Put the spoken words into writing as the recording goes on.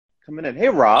Coming in. Hey,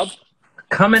 Rob.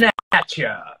 Coming at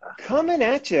you. Coming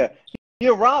at you.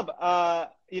 Rob, I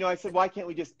said, why can't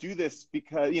we just do this?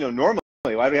 Because, normally,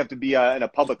 why do we have to be in a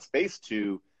public space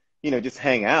to, just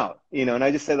hang out? And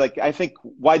I just said, like, I think,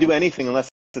 why do anything unless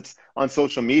it's on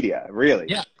social media, really?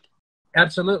 Yeah,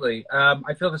 absolutely.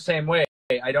 I feel the same way.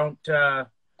 I don't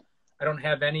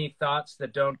have any thoughts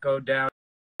that don't go down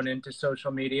into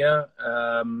social media.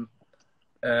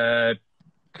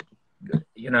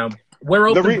 We're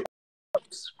open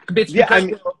books. It's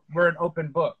because we're an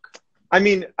open book. I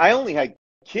mean, I only had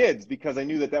kids because I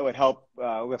knew that would help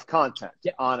with content,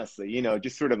 honestly,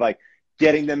 just sort of like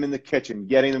getting them in the kitchen,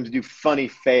 getting them to do funny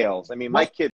fails. I mean, my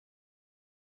kids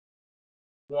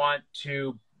want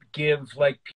to give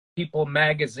like People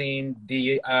magazine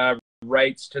the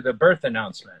rights to the birth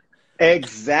announcement.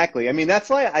 Exactly. I mean, that's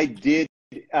why I did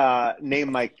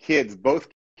name my kids, both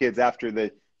kids, after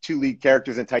the two lead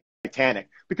characters in Titanic,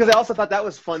 because I also thought that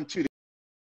was fun too,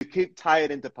 to tie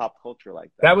it into pop culture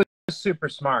like that. That was super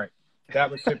smart.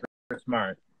 That was super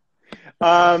smart.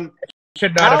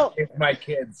 Should not have named my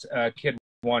kids Kid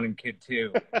 1 and Kid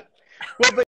 2.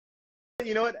 Well, but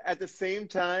you know what? At the same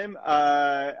time,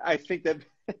 I think that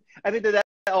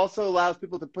also allows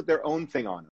people to put their own thing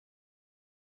on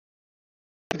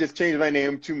it. Just change my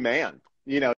name to Man,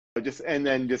 and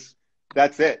then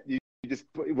that's it. You just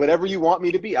put whatever you want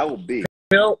me to be, I will be.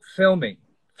 Filming.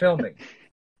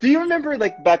 Do you remember,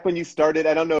 like, back when you started?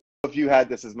 I don't know if you had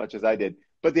this as much as I did,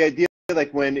 but the idea,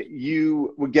 like, when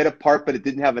you would get a part but it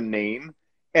didn't have a name,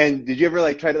 and did you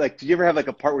ever did you ever have like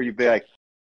a part where you'd be like,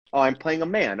 oh, I'm playing a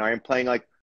man, or I'm playing like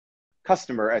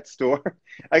customer at store?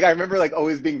 Like, I remember like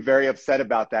always being very upset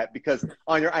about that, because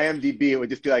on your IMDb it would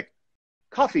just be like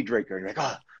coffee drinker, and you're like,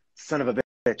 oh, son of a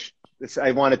bitch.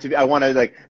 I want to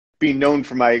like be known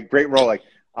for my great role. Like,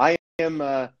 I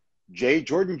am J.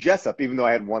 Jordan Jessup, even though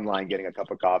I had one line getting a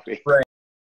cup of coffee. Right.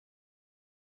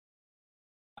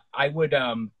 I was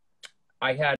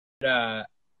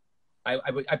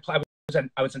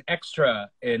an extra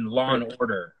in Law and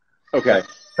Order. Okay.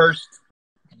 First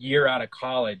year out of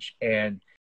college, and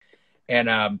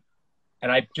I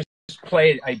just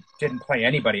played. I didn't play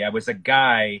anybody. I was a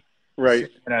guy, right,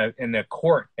 in the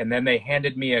court, and then they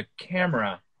handed me a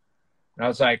camera, and I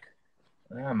was like,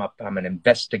 I'm an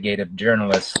investigative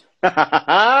journalist.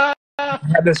 I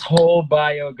had this whole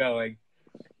bio going.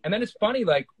 And then it's funny,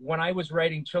 like, when I was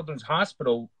writing Children's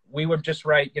Hospital, we would just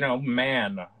write,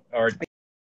 man, or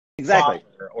exactly,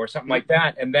 or something like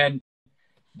that. And then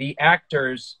the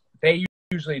actors, they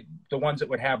usually, the ones that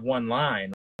would have one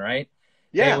line, right?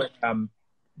 Yeah. They would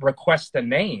request a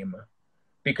name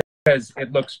because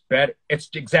it looks better. It's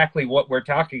exactly what we're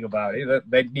talking about.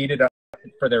 They needed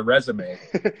for their resume.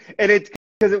 And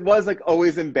because it was like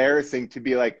always embarrassing to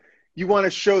be like, you want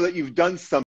to show that you've done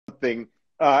something,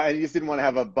 and you just didn't want to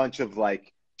have a bunch of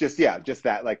like, just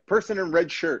that, like, person in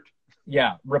red shirt.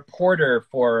 Yeah, reporter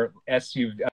for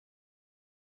SUV.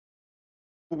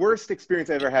 The worst experience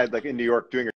I ever had, like, in New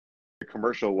York doing a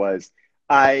commercial was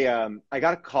I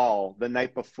got a call the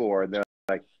night before, and they're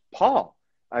like, Paul.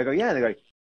 I go, yeah. And they're like,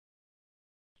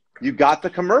 you got the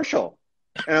commercial.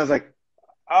 And I was like,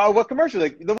 oh, what commercial?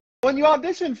 Like, the one you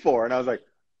auditioned for. And I was like,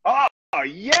 oh,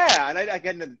 yeah. And I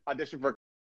get an audition for a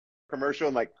commercial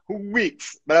in like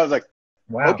weeks. But I was like,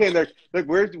 wow. Okay. And they're like,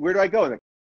 where do I go? And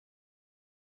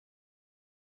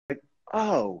like,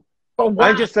 oh,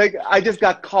 wow. I just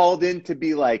got called in to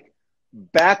be like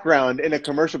background in a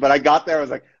commercial. But I got there. I was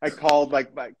like, I called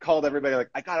everybody, like,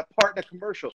 I got a part in a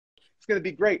commercial. It's going to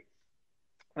be great.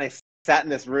 And I sat in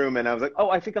this room, and I was like, oh,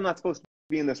 I think I'm not supposed to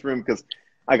be in this room because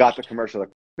I got the commercial. Like,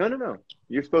 no.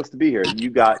 You're supposed to be here. You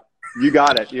got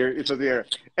it. You're supposed to be here.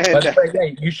 And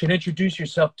hey, you should introduce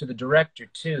yourself to the director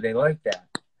too. They like that.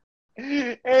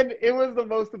 And it was the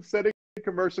most upsetting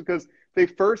commercial because they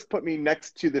first put me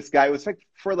next to this guy. It was like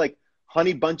for like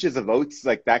Honey Bunches of Oats,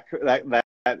 like that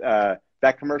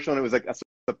commercial, and it was like a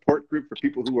support group for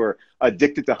people who were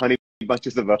addicted to Honey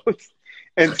Bunches of Oats.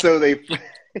 And so they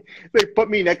put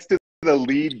me next to the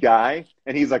lead guy,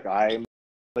 and he's like, I'm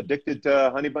addicted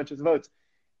to Honey Bunches of Oats.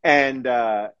 And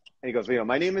he goes,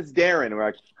 my name is Darren. And we're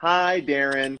like, hi,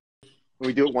 Darren. And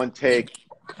we do it one take.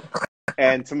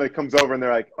 And somebody comes over, and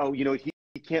they're like, oh, he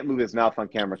can't move his mouth on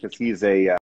camera because he's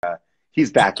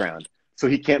background. So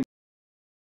he can't.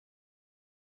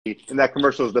 And that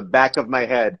commercial is the back of my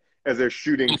head as they're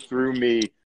shooting through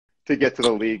me to get to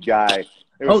the lead guy.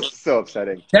 It was so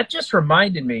upsetting. That just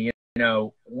reminded me,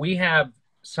 we have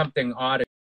something odd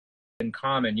in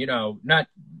common.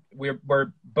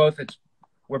 We're both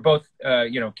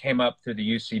came up through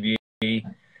the UCB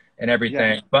and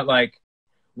everything. Yeah. But like,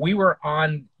 we were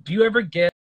on. Do you ever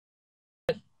get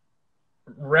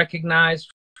recognized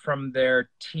from their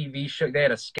TV show. They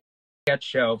had a sketch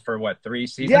show for what, 3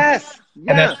 seasons? Yes, And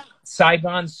yeah. then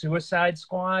Saigon Suicide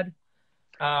Squad.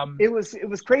 It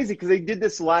was crazy because they did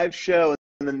this live show,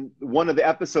 and then one of the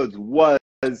episodes was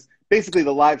basically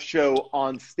the live show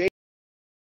on stage.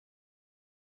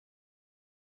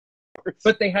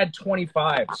 But they had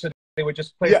 25, so they would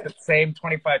just place the same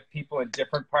 25 people in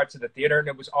different parts of the theater, and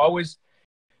it was always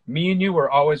me and you were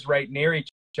always right near each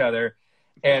other,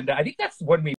 and I think that's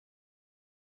when we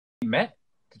met.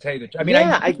 To tell you the truth, I mean,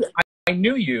 I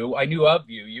knew you, I knew of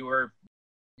you. You were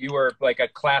like a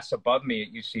class above me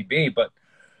at UCB, but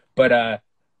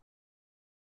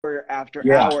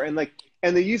after hour, and the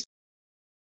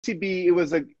UCB, it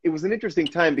was an interesting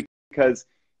time because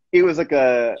it was like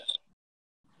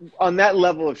on that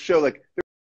level of show, like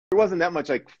there wasn't that much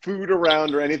like food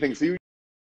around or anything, so you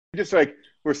just like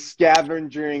were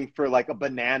scavenging for like a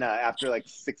banana after like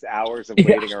 6 hours of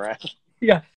waiting around.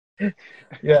 Yeah.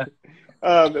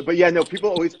 But yeah, no, people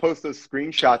always post those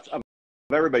screenshots of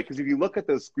everybody, because if you look at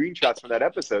those screenshots from that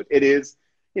episode, it is,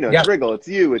 it's Riggle, it's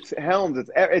you, it's Helms,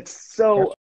 it's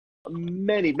so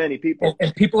many people,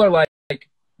 and people are like,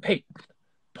 hey,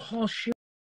 Paul Scheer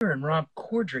and Rob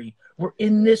Corddry were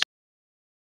in this.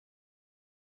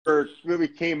 We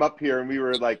came up here and we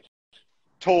were like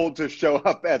told to show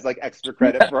up as like extra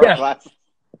credit for our classes.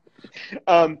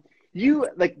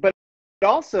 But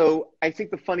also I think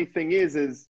the funny thing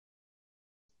is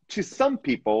to some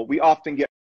people we often get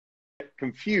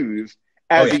confused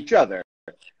as each other,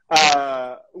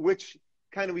 which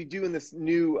kind of we do in this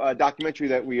new documentary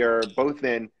that we are both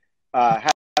in,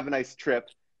 Have a Nice Trip,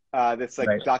 that's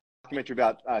like documentary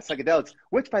about psychedelics,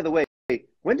 which, by the way,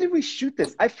 when did we shoot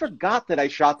this? I forgot that I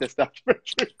shot this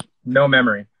documentary. No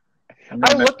memory.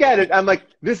 I look at it, I'm like,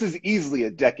 this is easily a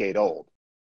decade old.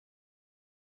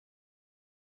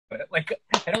 Like,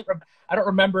 I don't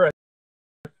remember a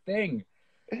thing.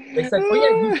 They said,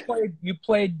 "Oh yeah, you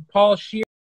played Paul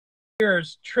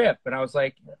Scheer's Trip," and I was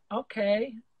like,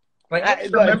 "Okay." Like, I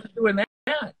remember doing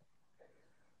that.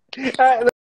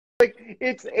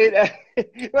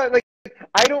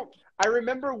 I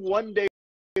remember one day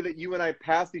that you and I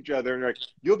passed each other, and like,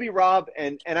 you'll be Rob,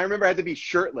 and I remember I had to be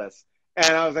shirtless,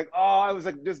 and I was like, I was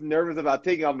like just nervous about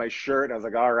taking off my shirt, and I was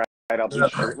like, all right, I'll be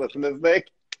shirtless in this thing.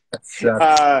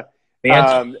 The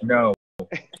answer no.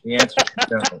 The answer is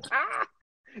no.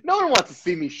 No one wants to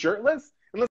see me shirtless.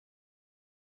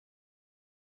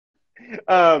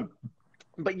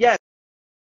 But yeah,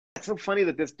 it's so funny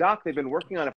that this doc, they've been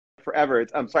working on it forever.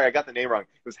 I'm sorry, I got the name wrong.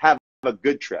 It was Have a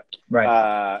Good Trip.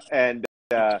 Right. And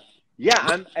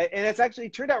it's actually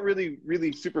turned out really,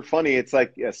 really super funny. It's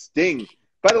like Sting.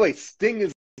 By the way, Sting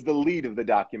is the lead of the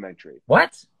documentary.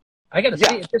 What? I got to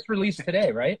see it. It just released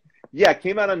today, right? Yeah, it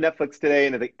came out on Netflix today,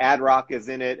 and I think Ad Rock is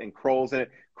in it, and Kroll's in it.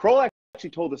 Kroll actually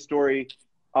told a story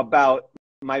about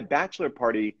my bachelor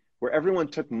party where everyone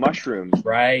took mushrooms.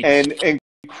 Right. And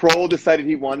Kroll decided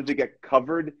he wanted to get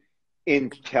covered in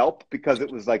kelp because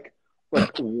it was like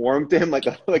warm to him, like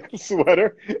a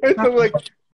sweater. And so like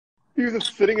he was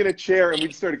just sitting in a chair, and we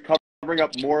just started covering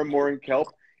up more and more in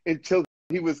kelp until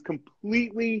he was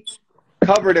completely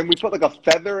covered, and we put like a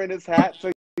feather in his hat, so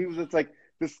he was just like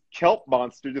this kelp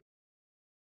monster, just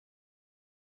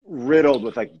riddled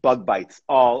with like bug bites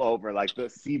all over, like the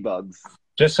sea bugs.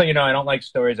 Just so you know, I don't like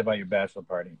stories about your bachelor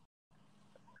party.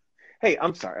 Hey,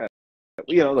 I'm sorry.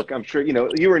 Look, I'm sure,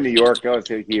 you were in New York, I was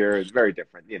here. It's very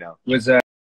different, It was,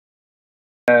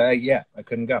 I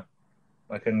couldn't go.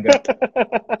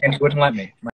 And he wouldn't let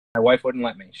me. My wife wouldn't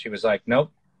let me. She was like,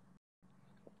 nope.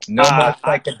 No more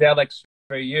psychedelics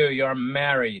for you. You're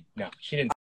married. No, she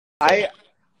didn't. Well,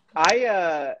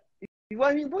 I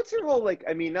mean, what's your whole, like,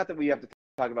 I mean, not that we have to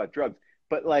talk about drugs,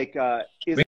 but like,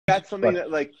 is that something that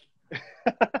like,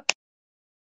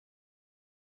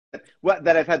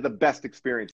 that I've had the best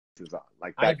experiences on,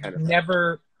 like that I've kind of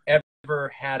never ever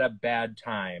had a bad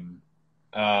time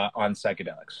on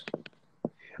psychedelics.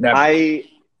 Never. I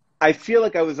feel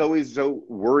like I was always so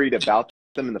worried about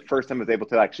them, and the first time I was able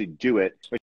to actually do it,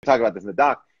 we talk about this in the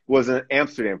doc, was in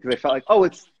Amsterdam, because I felt like,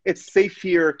 it's safe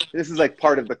here. This is like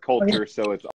part of the culture,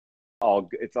 so it's all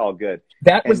good.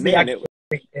 That was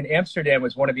in Amsterdam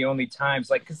was one of the only times,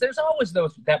 like, because there's always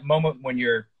that moment when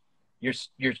you're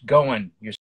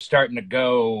starting to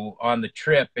go on the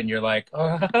trip, and you're like,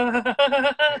 and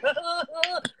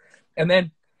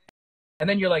then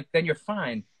you're like, then you're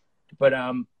fine. But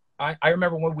I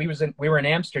remember when we were in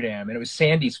Amsterdam, and it was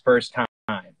Sandy's first time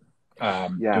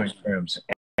doing shrooms,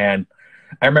 and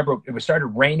I remember it started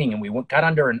raining, and we got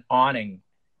under an awning,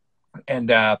 and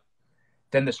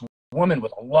then this woman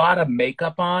with a lot of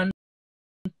makeup on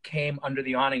came under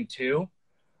the awning too,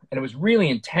 and it was really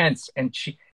intense. And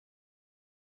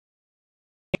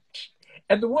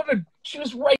the woman, she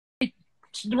was right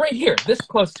here, this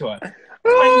close to us.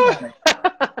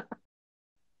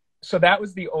 So that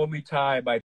was the only time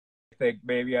I think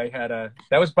maybe I had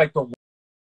that was like the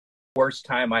worst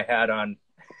time I had on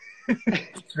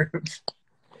Troops.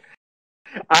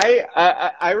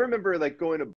 I remember like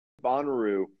going to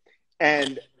Bonnaroo,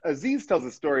 and Aziz tells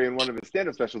a story in one of his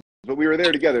stand-up specials, but we were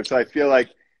there together, so I feel like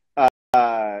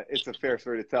it's a fair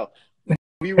story to tell.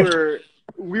 We were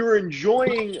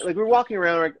enjoying, like, we were walking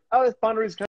around, like, oh, this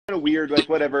Bonnaroo's kind of weird, like,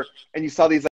 whatever, and you saw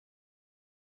these, like,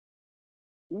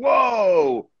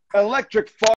 whoa, electric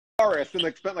forest, and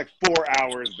like spent like 4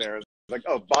 hours there. Like,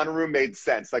 oh, Bonnaroo made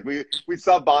sense. Like we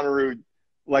saw Bonnaroo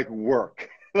like work.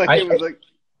 Like it was like,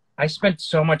 I spent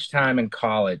so much time in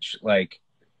college, like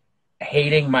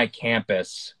hating my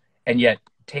campus and yet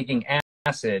taking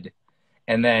acid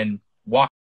and then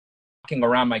walking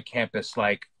around my campus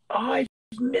like, oh, I've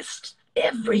missed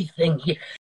everything here.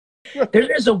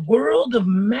 There is a world of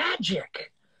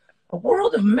magic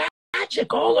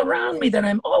all around me that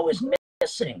I'm always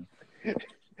missing.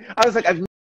 I was like, I've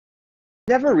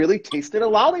never really tasted a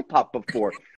lollipop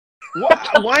before.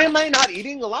 Why am I not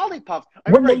eating a lollipop? I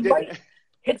remember I did.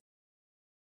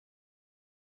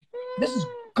 This is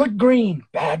good green,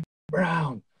 bad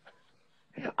brown.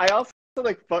 I also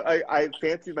like, I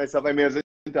fancied myself. I mean, I was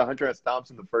into Hunter S.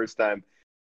 Thompson the first time.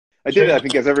 I did it, I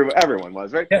think, as everyone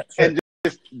was, right? Yeah, sure. And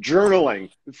just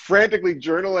journaling, frantically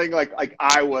journaling, like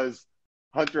I was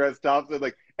Hunter S. Thompson,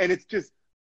 like, and it's just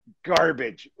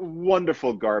garbage,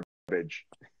 wonderful garbage.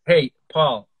 Hey,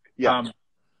 Paul. Yeah.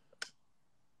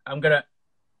 I want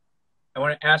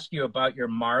to ask you about your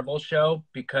Marvel show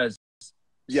because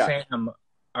Sam,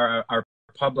 our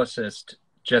publicist,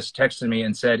 just texted me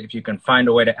and said if you can find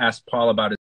a way to ask Paul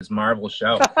about his Marvel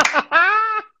show,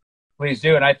 please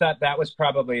do. And I thought that was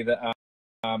probably the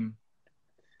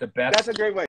best. That's a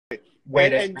great way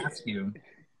to ask you.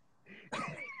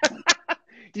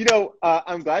 You know,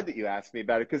 I'm glad that you asked me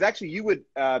about it because actually you would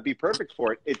be perfect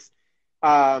for it. It's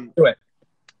do it.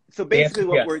 So basically,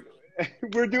 what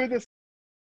we're doing this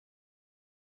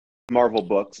Marvel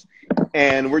books,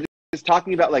 and we're just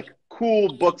talking about like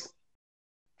cool books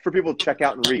for people to check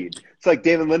out and read. So like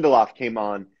David Lindelof came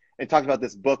on and talked about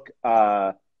this book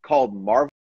called Marvel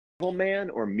Man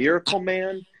or Miracle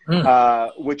Man,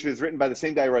 which was written by the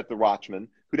same guy who wrote The Watchmen,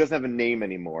 who doesn't have a name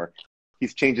anymore.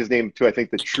 He's changed his name to, I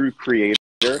think, the True Creator.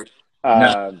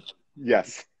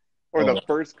 Yes, or the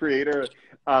first creator.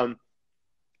 But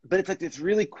it's like this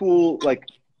really cool, like,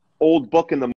 old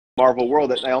book in the Marvel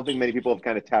world that I don't think many people have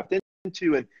kind of tapped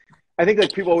into. And I think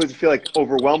like people always feel like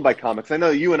overwhelmed by comics. I know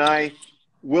you and I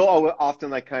will often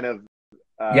like kind of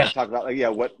talk about like,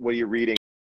 what are you reading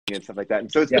and stuff like that.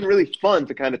 And so it's been really fun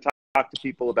to kind of talk to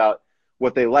people about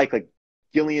what they like. Like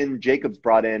Gillian Jacobs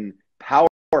brought in Power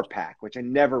Pack, which I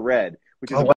never read,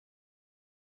 which is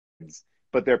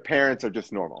but their parents are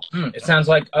just normal. It sounds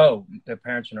like their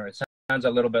parents are normal. It sounds a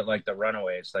little bit like The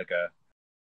Runaways, like a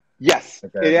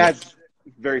it has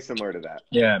very similar to that.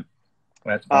 Yeah,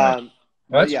 that's fun.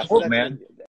 Well, that's cool, man.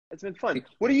 It's been fun.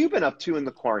 What have you been up to in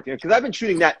the quarantine? Because I've been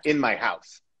shooting that in my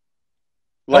house.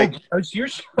 Like, it's your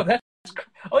show. That's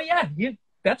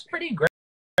pretty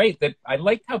great. That I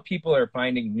like how people are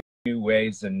finding new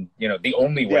ways, and the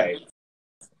only way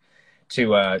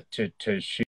to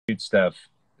shoot stuff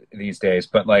these days.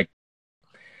 But like,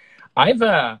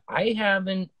 I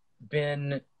haven't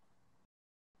been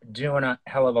doing a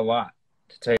hell of a lot,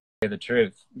 to tell you the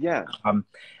truth. Yeah. And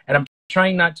I'm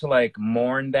trying not to like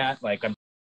mourn that. Like I'm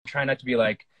trying not to be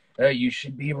like, oh, you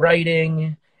should be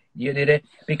writing. You did it,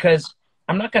 because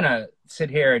I'm not gonna sit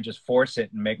here and just force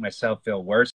it and make myself feel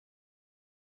worse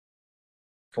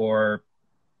for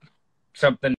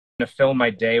something to fill my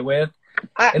day with.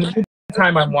 In the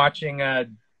meantime, I'm watching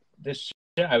this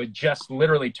show. I would just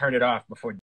literally turn it off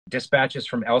before Dispatches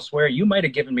from Elsewhere. You might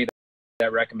have given me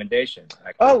that recommendation.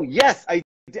 Oh yes,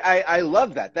 I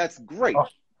love that. That's great. Oh,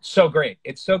 so great.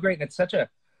 It's so great, and it's such a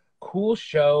cool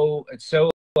show. It's so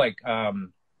like I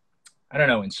don't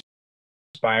know,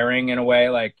 inspiring in a way,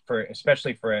 like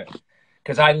especially for it,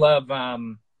 because I love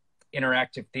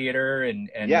interactive theater and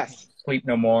Sleep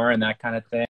No More and that kind of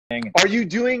thing. Are you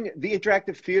doing the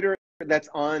interactive theater that's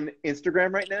on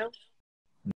Instagram right now?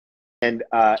 And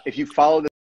if you follow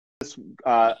this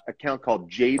account called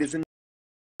Jade is in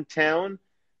Town,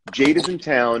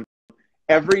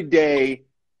 every day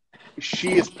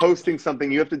she is posting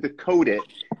something. You have to decode it,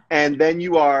 and then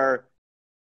you are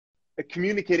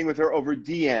communicating with her over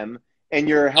DM, and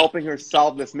you're helping her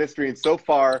solve this mystery. And so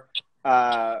far,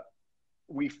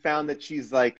 we found that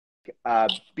she's like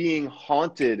being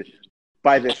haunted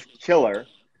by this killer,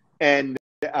 and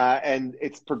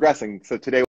it's progressing. So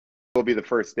today will be the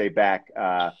first day back. And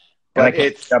I But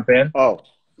can jump in. Oh,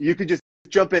 you could just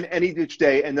jump in any each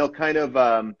day, and they'll kind of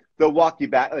they'll walk you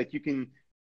back. Like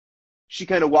she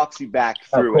kind of walks you back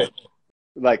through cool. it,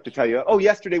 like to tell you, oh,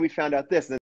 yesterday we found out this,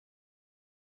 and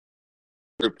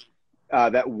then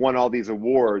that won all these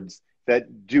awards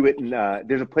that do it in.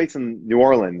 There's a place in New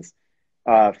Orleans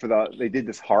they did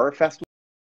this horror festival,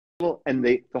 and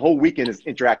the whole weekend is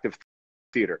interactive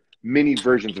theater, mini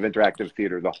versions of interactive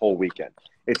theater the whole weekend.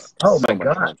 It's so much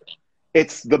fun.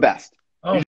 It's the best.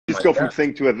 Oh, you just go from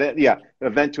thing to event,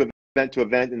 event to event to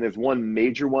event, and there's one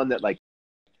major one that like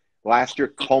last year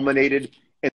culminated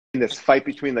in this fight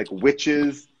between like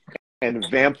witches and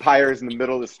vampires in the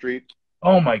middle of the street.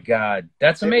 Oh my God,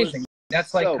 that's amazing.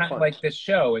 That's like so kind fun. of like this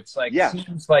show. It's like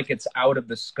seems like it's out of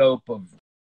the scope of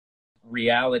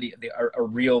reality, a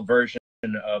real version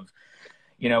of,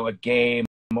 you know, a game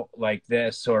like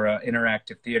this or an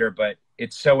interactive theater, but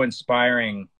it's so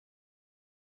inspiring.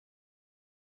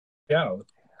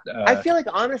 I feel like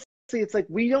honestly, it's like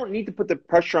we don't need to put the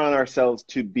pressure on ourselves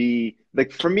to be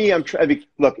like. For me,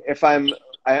 look. If I'm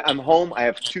home, I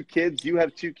have 2 kids. You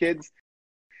have 2 kids.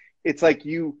 It's like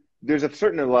there's a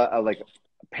certain like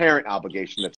parent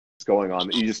obligation that's going on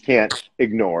that you just can't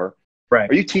ignore. Right?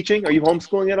 Are you teaching? Are you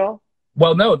homeschooling at all?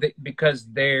 Well, no, because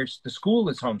the school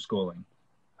is homeschooling.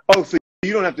 Oh, so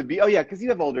you don't have to be. Oh, yeah, because you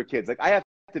have older kids. Like I have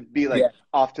to be like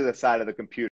off to the side of the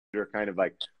computer, kind of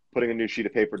like putting a new sheet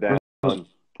of paper down,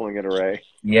 pulling an array.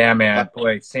 Yeah, man.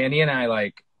 Boy, Sandy and I,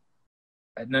 like,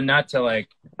 not to like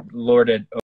lord it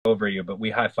over you, but we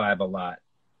high five a lot.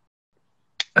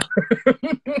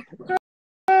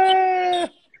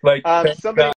 Like,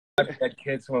 somebody had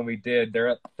kids when we did. They're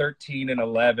at 13 and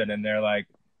 11, and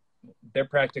they're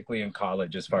practically in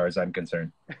college as far as I'm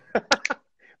concerned.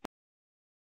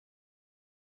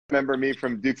 Remember me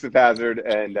from Dukes of Hazzard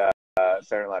and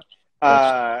Saturday Night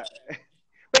Live.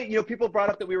 But, you know, people brought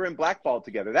up that we were in Blackball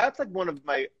together. That's like one of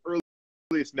my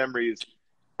earliest memories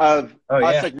of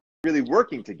us like really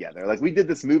working together. Like we did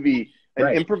this movie,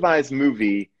 an improvised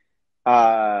movie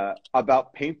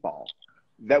about paintball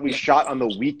that we shot on the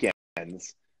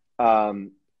weekends.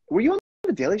 Were you on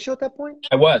the Daily Show at that point?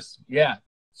 I was, yeah.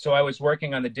 So I was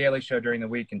working on the Daily Show during the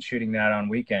week and shooting that on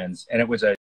weekends, and it was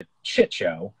a shit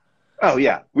show. Oh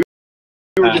yeah, we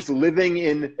were just living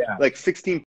in like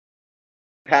 16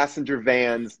 passenger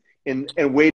vans and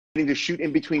waiting to shoot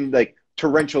in between like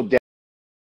torrential days.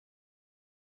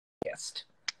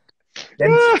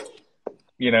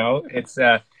 You know, it's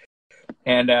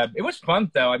and it was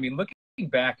fun though. I mean, looking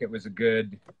back, it was a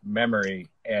good memory.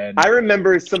 And I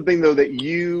remember something though that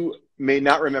you may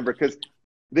not remember, because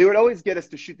they would always get us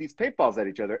to shoot these paintballs at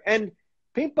each other. And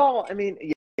paintball, I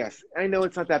mean, yes, I know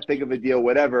it's not that big of a deal,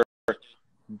 whatever,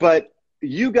 but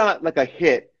you got like a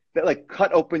hit that like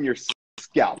cut open your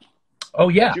scalp. Oh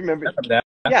yeah. Do you remember that?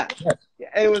 Yeah. Yes.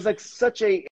 And it was like such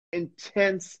a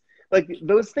intense, like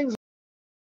those things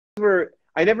were,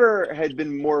 I never had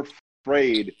been more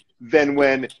afraid than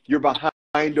when you're behind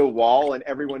a wall and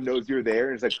everyone knows you're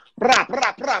there. And it's like, brah,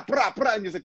 brah, brah, brah, brah, and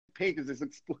just like paint is just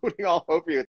exploding all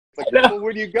over you. It's like, well,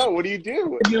 where do you go? What do you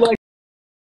do? You like,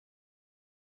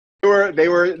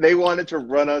 they wanted to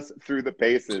run us through the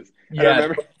paces.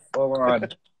 Yeah, full on.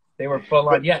 They were full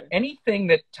on. Yeah, anything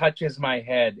that touches my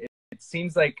head, it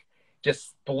seems like just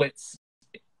splits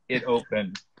it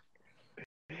open.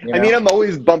 You know? I mean, I'm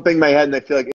always bumping my head, and I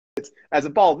feel like it's, as a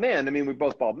bald man, I mean, we're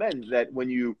both bald men, that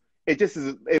when it just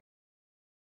is,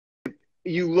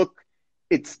 you look,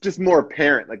 it's just more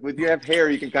apparent. Like when you have hair,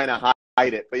 you can kind of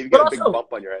hide it, but you've got a big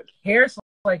bump on your head. Hair's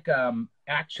like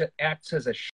acts as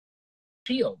a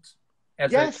shield.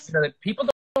 People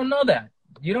don't know that.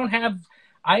 You don't have.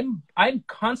 I'm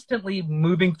constantly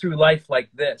moving through life like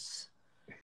this.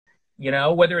 You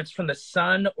know, whether it's from the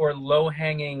sun or low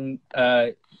hanging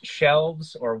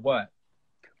shelves or what.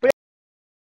 But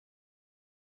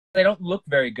they don't look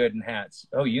very good in hats.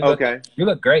 Oh, you look okay. You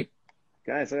look great,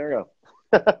 guys. There we go.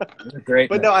 You look great.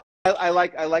 But man. No, I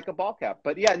like a ball cap.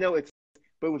 But yeah, no,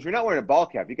 but if you're not wearing a ball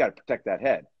cap, you got to protect that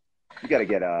head. You got to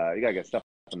get stuff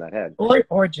on that head,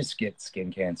 or just get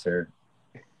skin cancer.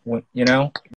 You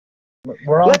know,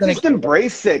 we're all. Let's just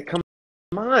embrace it. Come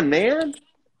on, man.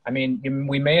 I mean,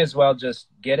 we may as well just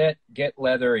get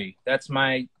leathery. That's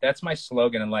my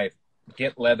slogan in life.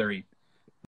 Get leathery.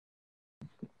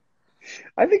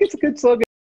 I think it's a good slogan.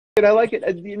 I like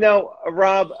it. You know,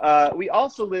 Rob, we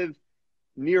also live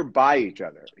nearby each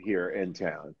other here in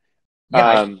town.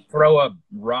 Yeah, I throw a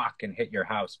rock and hit your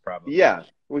house, probably. Yeah,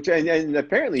 and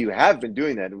apparently you have been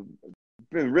doing that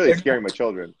been really scaring my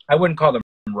children. I wouldn't call them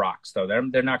rocks, though.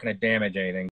 They're not going to damage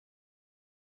anything.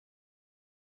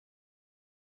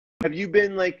 Have you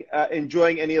been like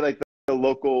enjoying any like the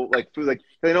local like food? Like,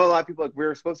 'cause I know a lot of people like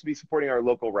we're supposed to be supporting our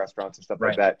local restaurants and stuff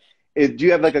like that. Do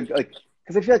you have like a like?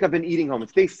 Because I feel like I've been eating home.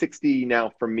 It's day 60 now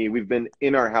for me. We've been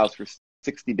in our house for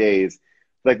 60 days.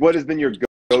 Like, what has been your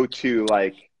go-to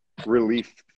like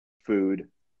relief food?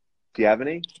 Do you have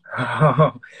any?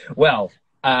 Well,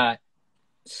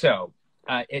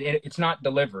 it's not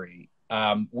delivery.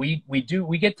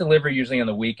 We get delivery usually on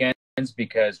the weekends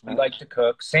because we like to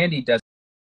cook. Sandy does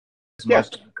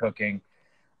most of the cooking,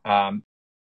 and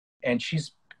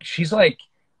she's like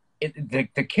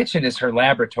the kitchen is her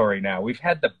laboratory now. We've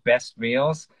had the best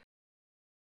meals,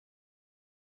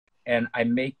 and I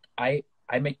make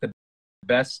the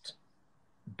best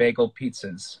bagel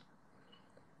pizzas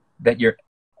that you're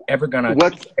ever gonna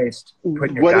taste.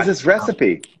 What is this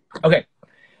recipe? Okay,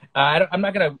 I'm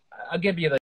not gonna. I'll give you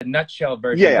the nutshell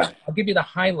version. Yeah. I'll give you the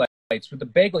highlights. With the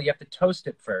bagel, you have to toast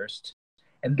it first,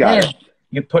 and then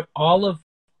you put olive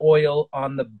oil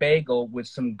on the bagel with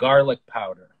some garlic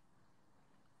powder.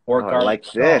 Or garlic like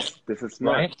sauce, this is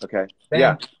smart. Right? Okay.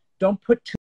 Then don't put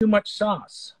too much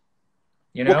sauce.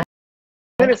 You know. What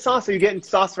kind of sauce? Are you getting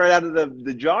sauce right out of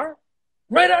the jar?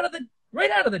 Right out of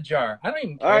the jar. I don't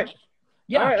even care. All right.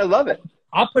 Yeah. All right. I love it.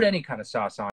 I'll put any kind of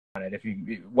sauce on it if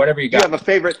you whatever you got. Do you have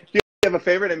a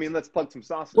favorite? I mean, let's plug some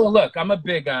sauces. Well, look, I'm a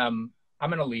big I'm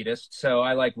an elitist, so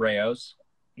I like Rayo's.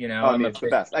 You know, I mean, it's the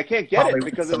best. I can't get it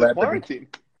because of the quarantine.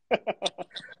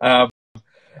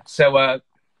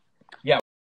 Yeah,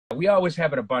 we always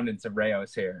have an abundance of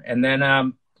Rayo's here, and then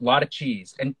a lot of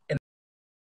cheese. And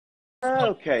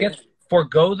okay,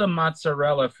 forgo the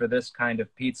mozzarella for this kind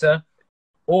of pizza,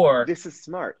 or this is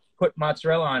smart. Put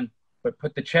mozzarella on, but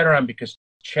put the cheddar on because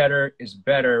cheddar is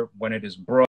better when it is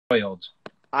broiled.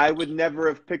 I would never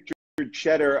have pictured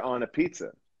cheddar on a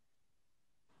pizza.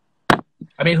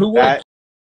 I mean, who would?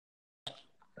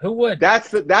 Who would?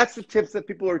 That's the tips that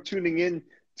people are tuning in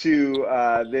to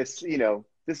this. You know,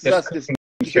 this is us just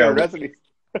sharing recipes.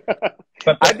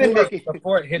 But I've been making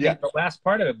before it hit the last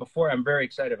part of it. Before I'm very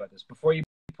excited about this. Before you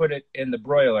put it in the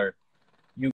broiler,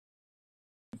 you've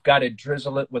got to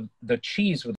drizzle it with the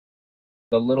cheese with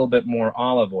a little bit more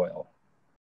olive oil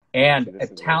and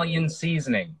Italian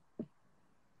seasoning.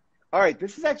 All right,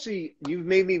 this is actually you've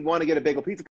made me want to get a bagel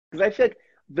pizza because I feel like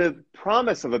the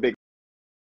promise of a bagel.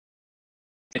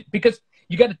 Because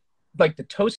you got to like the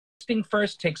toasting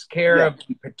first takes care of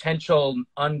the potential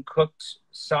uncooked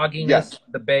sogginess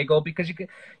of the bagel because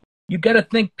you got to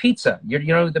think pizza. You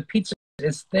know the pizza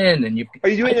is thin and you. Are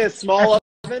you doing it in a small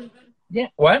oven? Yeah.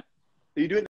 What? Are you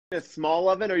doing it in a small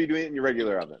oven or are you doing it in your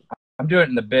regular oven? I'm doing it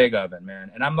in the big oven,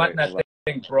 man, and I'm letting that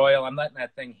thing broil. I'm letting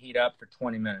that thing heat up for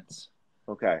 20 minutes.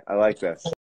 Okay, I like this.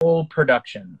 Full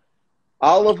production.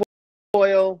 Olive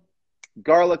oil,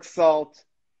 garlic salt,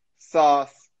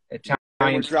 sauce. Italian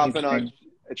we're dropping on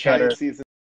Italian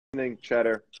seasoning,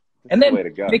 cheddar. That's and then the way to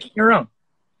go. Make it your own.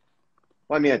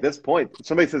 Well, I mean, at this point, if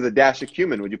somebody says a dash of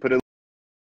cumin. Would you put a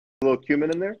little cumin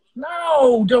in there?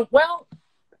 No, don't. Well,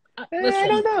 listen, I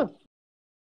don't know.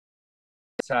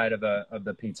 Side of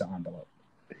the pizza envelope.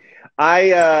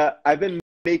 I've been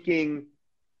making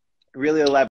really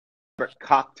elaborate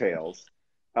cocktails.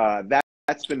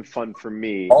 That's been fun for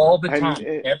me. All the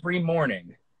time, every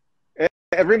morning.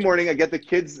 Every morning, I get the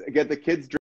kids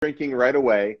drinking right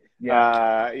away.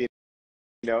 Yeah. You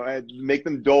know, and make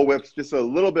them Dole Whips, just a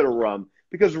little bit of rum,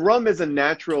 because rum is a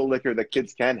natural liquor that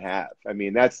kids can have. I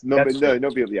mean, nobody.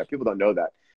 Yeah, people don't know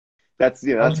that. That's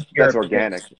that's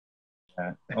organic.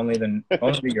 Only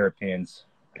the Europeans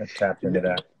have tapped into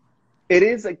that. It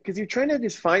is like because you're trying to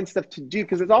just find stuff to do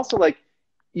because it's also like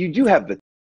you do have the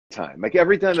time. Like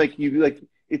every time, it's like you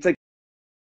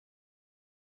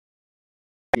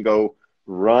can go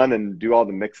run and do all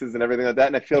the mixes and everything like that,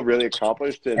 and I feel really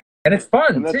accomplished. And it's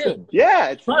fun too. Yeah,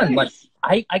 it's fun. Nice.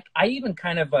 Like I even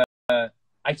kind of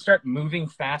I start moving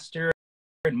faster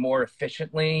and more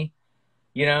efficiently.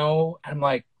 You know, I'm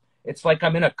like it's like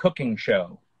I'm in a cooking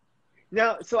show.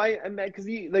 Now, so I'm because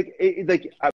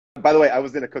by the way, I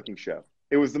was in a cooking show.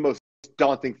 It was the most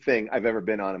daunting thing I've ever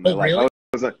been on in my life.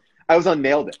 Really? I was on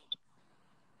Nailed It.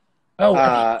 Oh,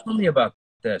 tell me about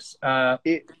this.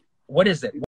 What is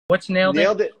it? What's Nailed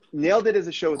It? Nailed It is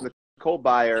a show with Nicole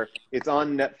Byer. It's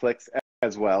on Netflix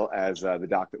as well as the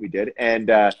doc that we did.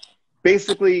 And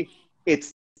basically,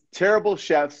 it's terrible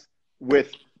chefs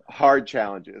with hard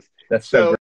challenges. That's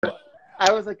so great.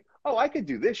 I was like, oh, I could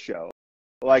do this show.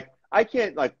 Like, I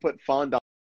can't put fondant.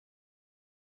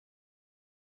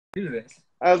 Do this.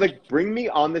 I was like, bring me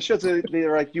on the show. So they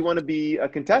were like, you want to be a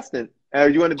contestant?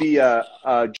 you want to be a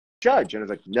judge? And I was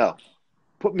like, no,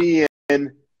 put me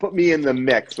in the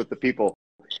mix with the people.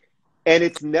 And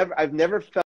I've never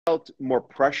felt more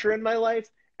pressure in my life,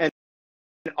 and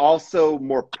also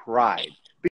more pride,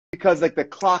 because like the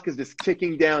clock is just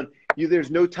ticking down. There's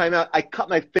no timeout. I cut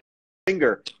my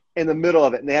finger in the middle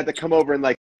of it, and they had to come over and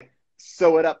like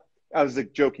sew it up. I was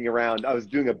like joking around. I was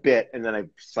doing a bit, and then I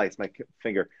sliced my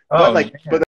finger. But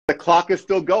the clock is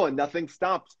still going. Nothing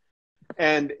stops.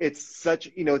 And it's such,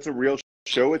 it's a real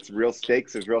show. It's real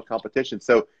stakes. There's real competition.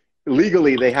 So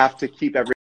legally, they have to keep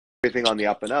everything on the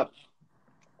up and up.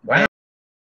 Wow. And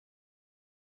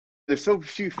there's so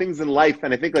few things in life,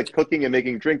 and I think like cooking and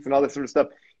making drinks and all this sort of stuff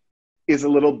is a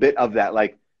little bit of that.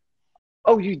 Like,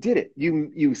 oh, you did it.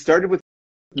 You started with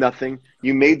nothing.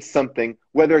 You made something,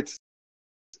 whether it's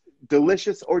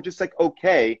delicious or just like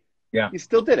okay. Yeah. You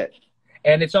still did it.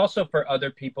 And it's also for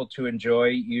other people to enjoy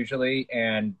usually,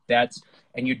 and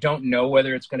you don't know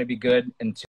whether it's going to be good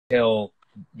until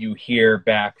you hear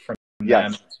back from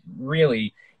them. It's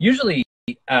really usually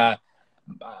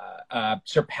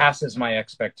surpasses my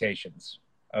expectations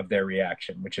of their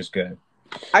reaction, which is good.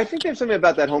 I think there's something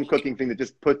about that home cooking thing that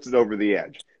just puts it over the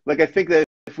edge. Like, I think that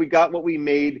if we got what we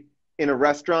made in a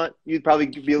restaurant, you'd probably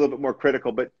be a little bit more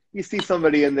critical, but you see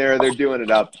somebody in there, they're doing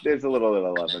it up. There's a little bit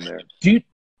of love in there. Do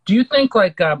you think,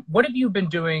 like, what have you been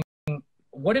doing?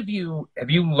 Have you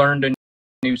learned a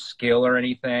new skill or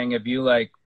anything? Have you,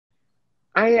 like...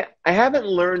 I haven't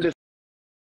learned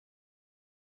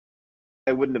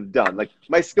I wouldn't have done. Like,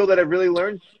 my skill that I've really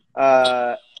learned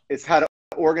is how to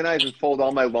organize and fold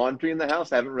all my laundry in the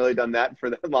house. I haven't really done that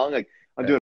for that long. Like, I'm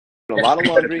doing a lot of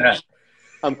laundry.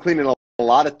 I'm cleaning a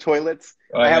lot of toilets.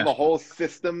 I have a whole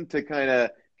system to kind of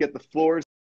get the floors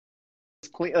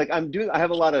clean. Like, I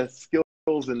have a lot of skills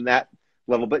in that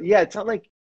level. But yeah, it's not like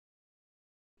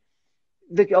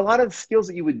a lot of skills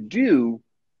that you would do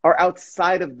are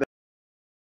outside of the...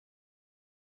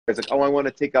 It's like, oh, I want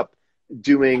to take up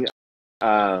doing...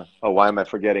 why am I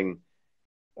forgetting?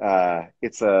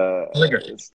 It's a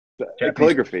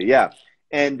calligraphy, yeah.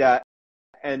 And I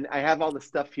have all the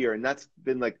stuff here, and that's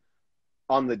been like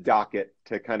on the docket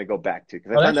to kind of go back to,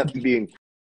 because I found that to be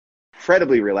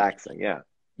incredibly relaxing. Yeah.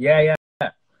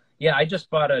 Yeah, I just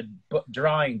bought a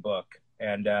drawing book,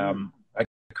 and I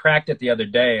cracked it the other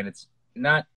day, and it's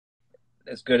not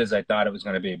as good as I thought it was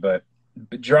going to be. But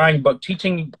drawing book,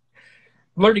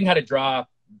 learning how to draw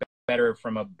better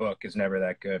from a book is never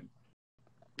that good.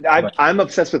 I'm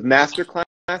obsessed with master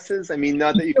classes. I mean,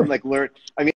 not that you can like learn.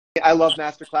 I mean, I love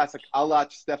master class. Like, I'll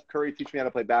watch Steph Curry teach me how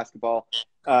to play basketball.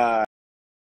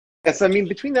 Yes, I mean,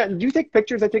 between that, do you take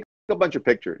pictures? I take a bunch of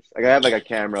pictures. Like, I have like a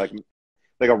camera,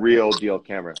 like a real deal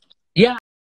camera. Yeah,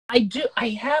 I do. I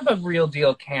have a real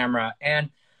deal camera, and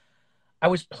I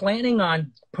was planning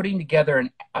on putting together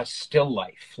a still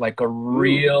life, like a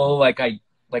real,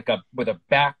 with a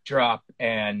backdrop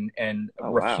and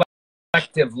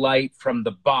reflective light from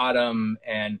the bottom,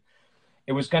 and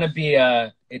it was going to be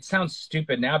it sounds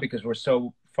stupid now because we're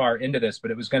so far into this,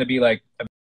 but it was going to be like a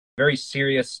very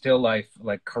serious still life,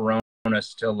 like Corona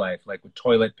still life, like with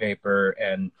toilet paper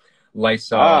and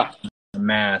Lysol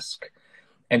mask,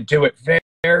 and do it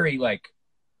very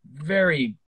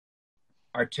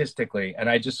artistically. And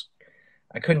I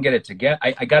couldn't get it to get.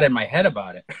 I got in my head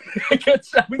about it. I was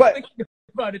thinking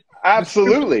about it.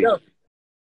 Absolutely.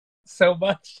 So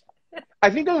much. I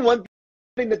think the one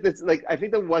thing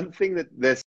that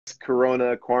this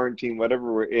Corona quarantine,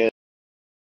 whatever we're in,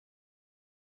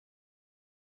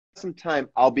 some time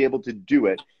I'll be able to do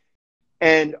it.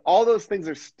 And all those things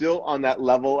are still on that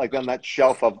level, like on that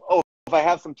shelf of, oh, if I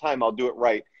have some time, I'll do it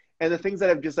right. And the things that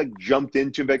I've just like jumped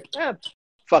into, like,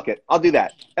 fuck it, I'll do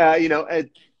that.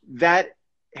 That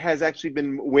has actually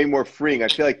been way more freeing. I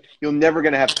feel like you're never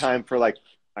going to have time for like,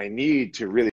 I need to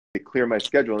really clear my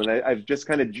schedule. And I've just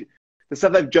kind of, the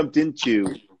stuff I've jumped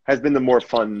into has been the more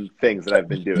fun things that I've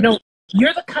been doing.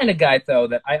 You're the kind of guy, though,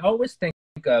 that I always think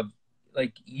of,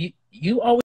 like, you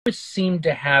always seem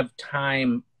to have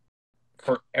time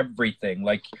for everything.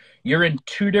 Like, you're in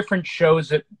 2 different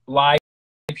live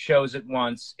shows at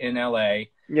once in LA.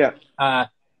 Yeah.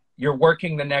 You're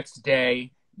working the next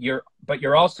day. But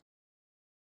you're also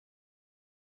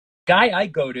guy I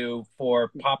go to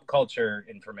for pop culture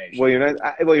information. Well, you're not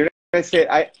going to say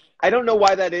it. I don't know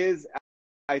why that is.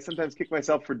 I sometimes kick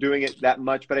myself for doing it that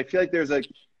much, but I feel like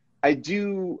I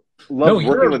do love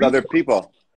working with other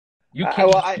people. You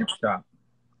can't stop.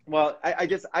 Well, I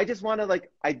just want to,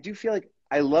 like, I do feel like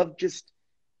I love just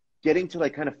getting to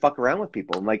like kind of fuck around with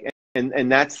people, and like,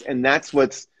 and that's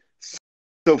what's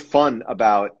so fun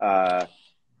about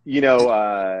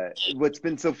what's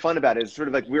been so fun about it is sort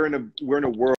of like we're in a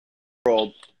world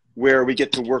world where we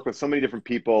get to work with so many different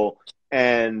people,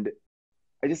 and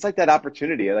I just like that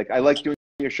opportunity. I like doing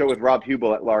a show with Rob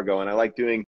Hubel at Largo, and I like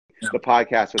doing the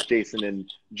podcast with Jason and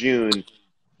June.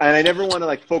 And I never want to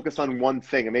like focus on one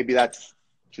thing, and maybe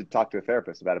should talk to a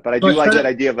therapist about it. But I do like that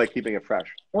idea of like keeping it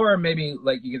fresh. Or maybe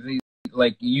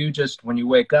you just when you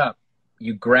wake up,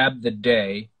 you grab the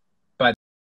day. By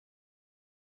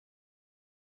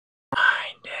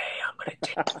fine day,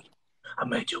 I'm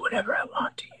gonna do whatever I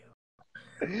want to you,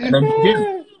 and then you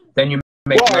do. Then you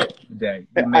make love to the day.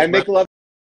 I make love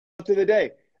to the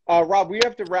day. Rob, we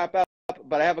have to wrap up,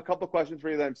 but I have a couple questions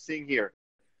for you that I'm seeing here.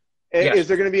 Yes. Is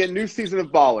there going to be a new season of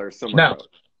Ballers somewhere? No.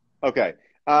 Okay.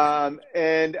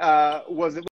 What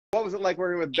was it like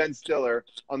working with Ben Stiller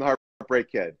on The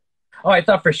Heartbreak Kid? Oh, I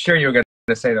thought for sure you were going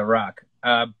to say The Rock.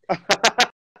 Ben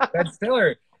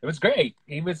Stiller, it was great.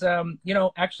 He was,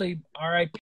 actually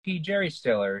R.I.P. Jerry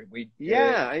Stiller.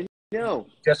 I know.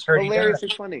 Just heard hilariously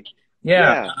funny.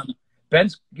 Yeah.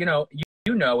 Ben's, you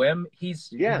know him. He's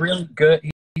really good.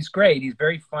 He's great. He's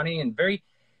very funny and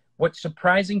what's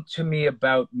surprising to me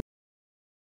about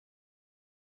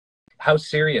how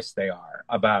serious they are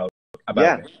about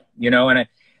it,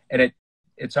 and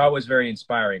it's always very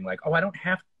inspiring. Like, oh, I don't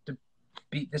have to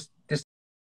be this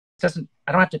doesn't,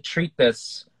 I don't have to treat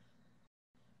this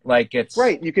like it's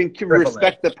right. You can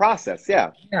respect the process.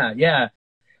 Yeah.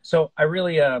 So I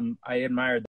really I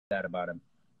admired that about him.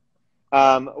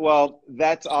 Well,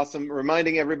 that's awesome.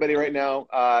 Reminding everybody right now,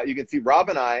 you can see Rob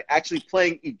and I actually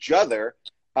playing each other,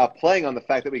 playing on the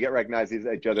fact that we get recognized as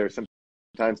each other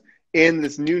sometimes in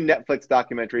this new Netflix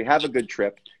documentary, Have a Good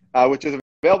Trip, which is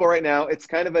available right now. It's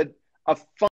kind of a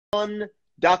fun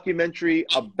documentary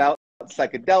about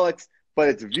psychedelics, but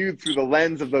it's viewed through the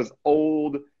lens of those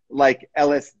old, like,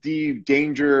 LSD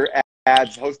danger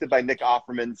ads hosted by Nick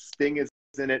Offerman. Sting is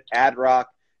in it, Ad Rock,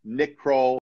 Nick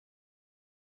Kroll.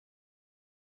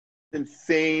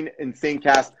 Insane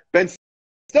cast. Ben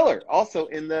Stiller also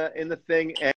in the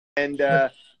thing, and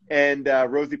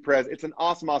Rosie Perez. It's an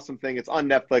awesome thing. It's on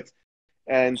Netflix,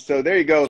 and so there you go.